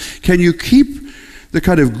faces. Can you keep the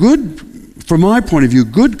kind of good, from my point of view,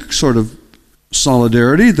 good sort of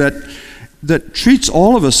solidarity that treats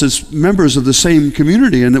all of us as members of the same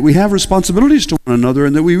community, and that we have responsibilities to one another,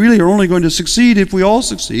 and that we really are only going to succeed if we all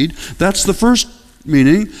succeed? That's the first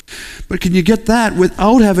meaning. But can you get that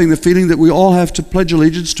without having the feeling that we all have to pledge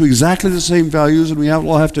allegiance to exactly the same values, and we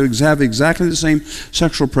all have to have exactly the same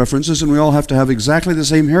sexual preferences, and we all have to have exactly the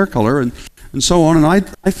same hair color, and so on? And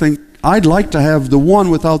I think I'd like to have the one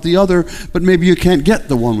without the other, but maybe you can't get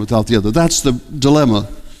the one without the other. That's the dilemma.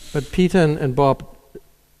 But Peter and Bob,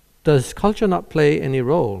 does culture not play any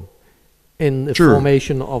role in the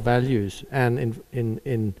formation of values and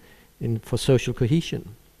in for social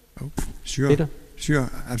cohesion? Oh, sure. Peter? Sure,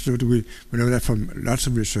 absolutely. We know that from lots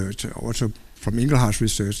of research, also from Engelhardt's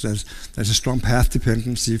research. There's a strong path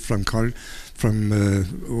dependency from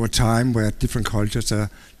over time, where different cultures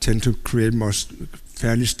tend to create more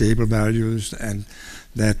fairly stable values, and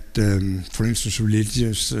that, for instance,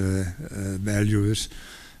 religious values,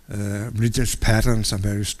 religious patterns are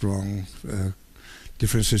very strong.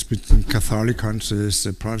 Differences between Catholic countries,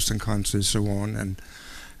 Protestant countries, so on,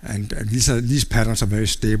 and these patterns are very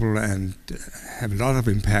stable and have a lot of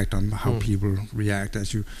impact on how people react.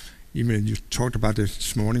 As you talked about it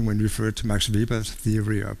this morning when you referred to Max Weber's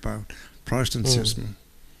theory about Protestantism.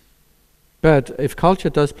 But if culture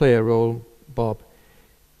does play a role, Bob,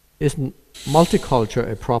 isn't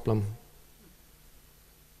multicultural a problem?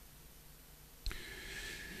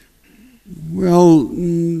 Well,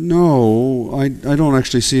 no, I don't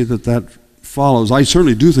actually see that follows. I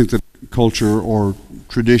certainly do think that culture or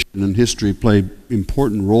tradition and history play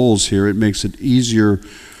important roles here. It makes it easier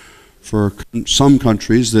for some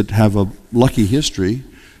countries that have a lucky history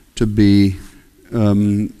to be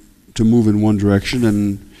to move in one direction,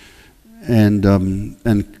 and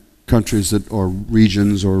countries that, or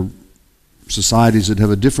regions or societies that have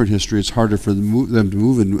a different history, it's harder for them to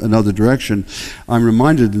move in another direction. I'm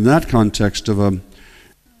reminded in that context of an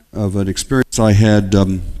experience I had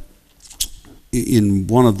in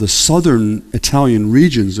one of the southern Italian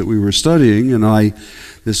regions that we were studying, and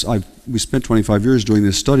we spent 25 years doing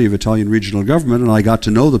this study of Italian regional government, and I got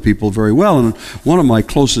to know the people very well. And one of my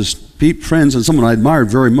closest friends, and someone I admired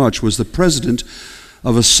very much, was the president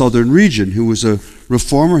of a southern region, who was a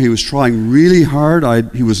reformer. He was trying really hard.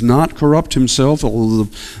 He was not corrupt himself, although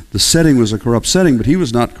the setting was a corrupt setting, but he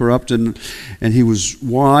was not corrupt, and he was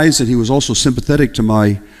wise, and he was also sympathetic to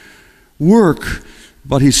my work.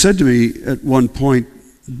 But he said to me at one point,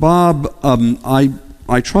 "Bob,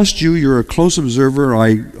 I trust you. You're a close observer.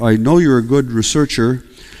 I know you're a good researcher,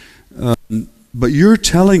 but you're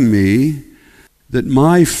telling me that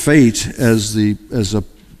my fate as a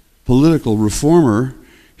political reformer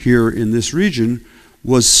here in this region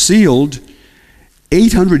was sealed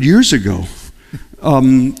 800 years ago,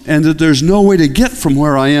 and that there's no way to get from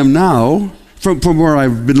where I am now, from where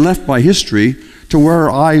I've been left by history, to where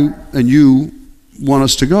I and you want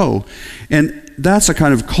us to go." And that's a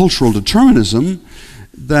kind of cultural determinism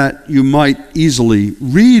that you might easily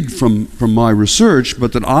read from my research,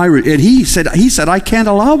 but that and he said I can't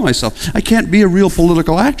allow myself, I can't be a real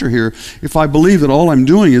political actor here if I believe that all I'm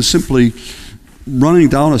doing is simply running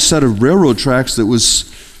down a set of railroad tracks that was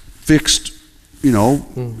fixed,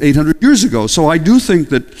 800 years ago. So I do think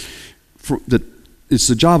that it's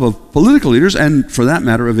the job of political leaders, and for that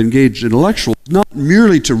matter of engaged intellectuals, not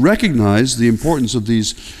merely to recognize the importance of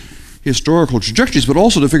these historical trajectories, but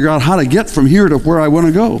also to figure out how to get from here to where I want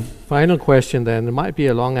to go. Final question then. It might be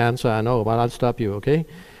a long answer, I know, but I'll stop you, okay?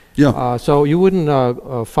 Yeah. So you wouldn't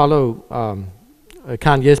follow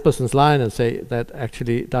Karen Jespersen's line and say that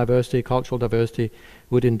actually diversity, cultural diversity,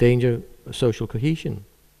 would endanger social cohesion?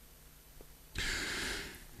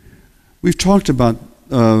 We've talked about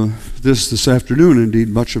this afternoon, indeed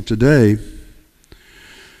much of today.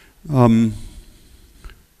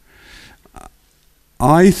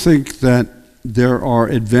 I think that there are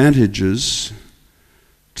advantages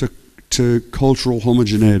to cultural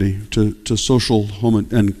homogeneity, to social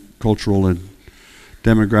and cultural and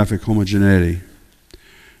demographic homogeneity.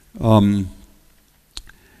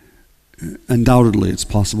 Undoubtedly, it's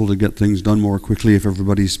possible to get things done more quickly if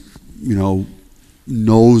everybody's,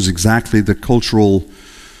 knows exactly the cultural,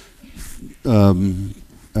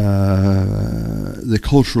 the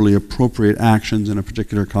culturally appropriate actions in a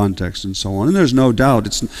particular context, and so on. And there's no doubt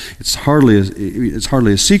it's hardly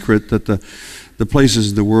a secret that the places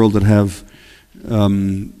in the world that have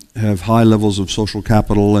high levels of social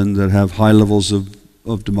capital and that have high levels of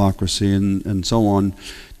democracy and so on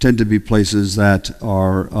tend to be places that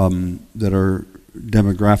are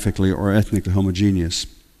demographically or ethnically homogeneous.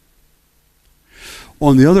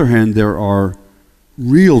 On the other hand, there are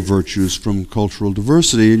real virtues from cultural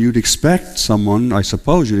diversity, and you'd expect someone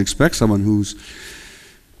who's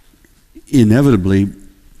inevitably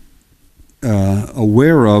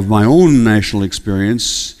aware of my own national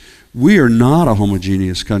experience. We are not a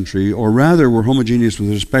homogeneous country, or rather we're homogeneous with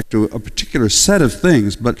respect to a particular set of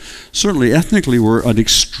things, but certainly ethnically we're an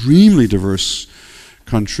extremely diverse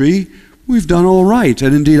country. We've done all right,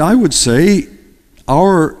 and indeed I would say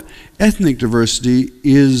our ethnic diversity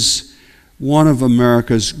is one of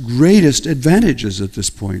America's greatest advantages at this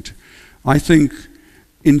point. I think,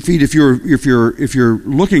 indeed, if you're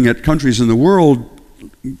looking at countries in the world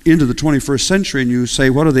into the 21st century and you say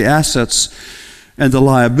what are the assets and the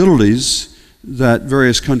liabilities that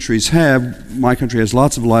various countries have, my country has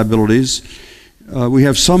lots of liabilities. We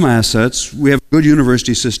have some assets. We have a good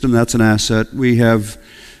university system, that's an asset. We have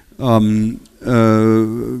a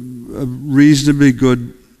reasonably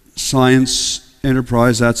good science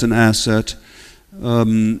enterprise, that's an asset.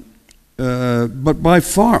 But by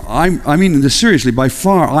far, I mean this seriously, by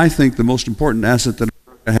far I think the most important asset that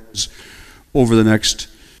America has over the next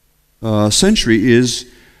century is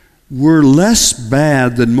we're less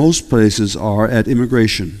bad than most places are at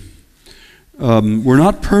immigration. We're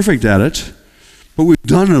not perfect at it, but we've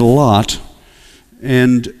done it a lot,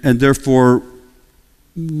 and therefore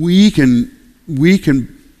we can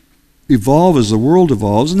evolve as the world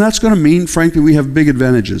evolves, and that's going to mean, frankly, we have big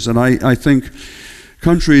advantages. And I think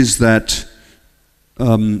countries that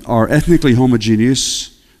are ethnically homogeneous,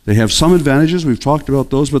 they have some advantages, we've talked about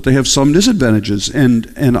those, but they have some disadvantages.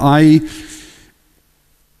 And I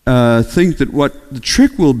think that what the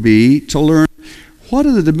trick will be to learn what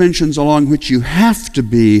are the dimensions along which you have to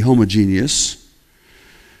be homogeneous,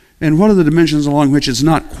 and what are the dimensions along which it's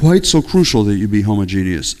not quite so crucial that you be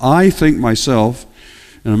homogeneous. I think myself,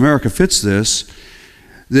 and America fits this,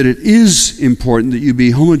 that it is important that you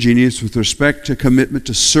be homogeneous with respect to commitment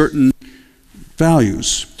to certain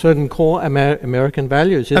values. Certain core American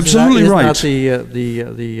values. Absolutely right.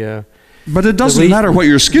 But it doesn't matter what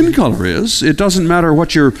your skin color is. It doesn't matter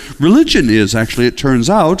what your religion is, actually, it turns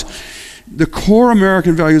out. The core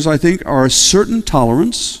American values, I think, are a certain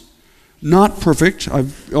tolerance, not perfect.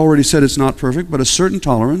 I've already said it's not perfect, but a certain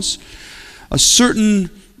tolerance, a certain...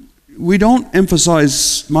 We don't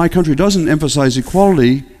emphasize, my country doesn't emphasize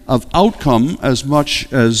equality of outcome as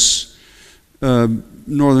much as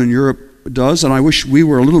Northern Europe does, and I wish we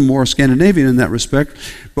were a little more Scandinavian in that respect,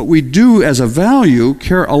 but we do, as a value,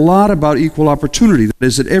 care a lot about equal opportunity. That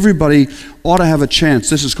is, that everybody ought to have a chance.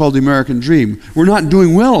 This is called the American dream. We're not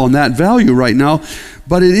doing well on that value right now,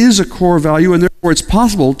 but it is a core value, and therefore it's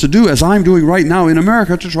possible to do, as I'm doing right now in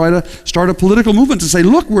America, to try to start a political movement to say,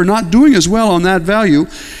 look, we're not doing as well on that value.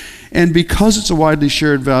 And because it's a widely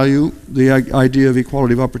shared value, the idea of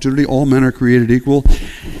equality of opportunity, all men are created equal,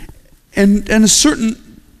 and a certain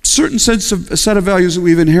sense of a set of values that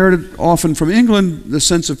we've inherited often from England, the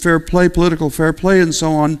sense of fair play, political fair play, and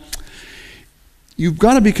so on. You've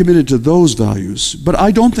got to be committed to those values, but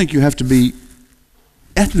I don't think you have to be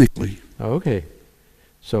ethnically. Okay,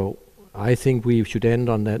 so I think we should end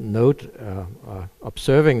on that note,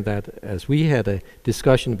 observing that as we had a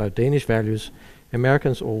discussion about Danish values,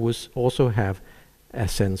 Americans always also have a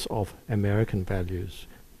sense of American values,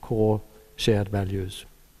 core shared values.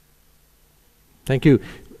 Thank you.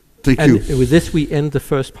 Thank and you. With this, we end the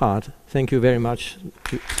first part. Thank you very much.